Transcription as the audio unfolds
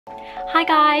Hi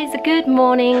guys, good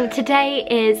morning. Today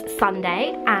is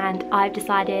Sunday and I've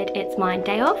decided it's my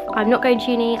day off. I'm not going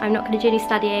to uni, I'm not going to do any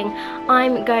studying.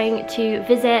 I'm going to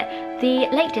visit the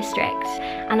Lake District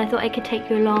and I thought I could take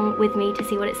you along with me to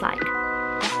see what it's like.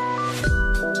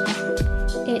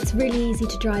 It's really easy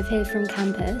to drive here from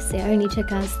campus. It only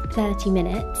took us 30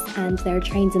 minutes and there are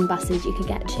trains and buses you could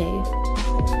get to.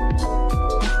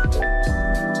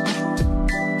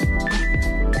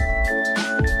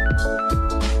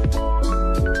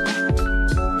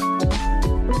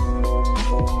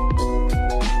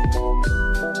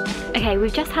 Okay,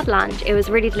 we've just had lunch, it was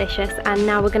really delicious, and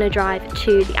now we're going to drive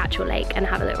to the actual lake and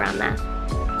have a look around there.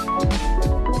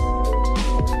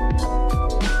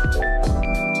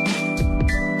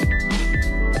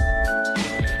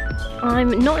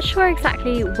 I'm not sure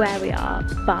exactly where we are,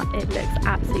 but it looks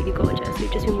absolutely gorgeous.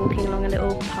 We've just been walking along a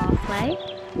little pathway.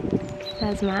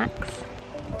 There's Max.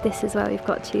 This is where we've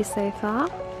got to so far.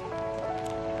 So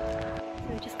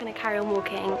we're just going to carry on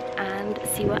walking and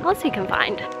see what else we can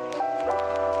find.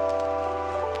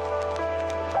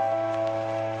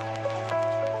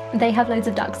 They have loads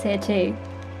of ducks here too.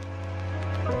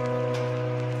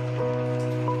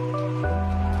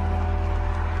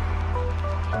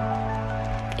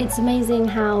 It's amazing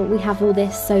how we have all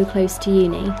this so close to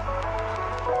uni.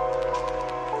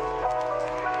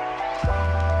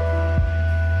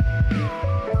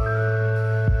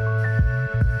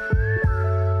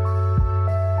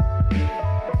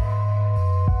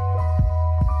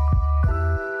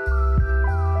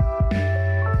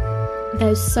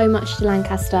 There's so much to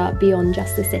Lancaster beyond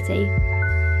just the city.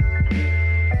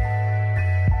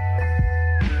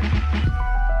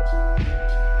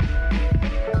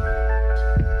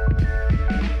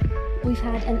 We've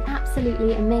had an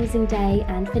absolutely amazing day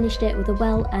and finished it with a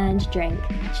well-earned drink.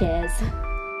 Cheers.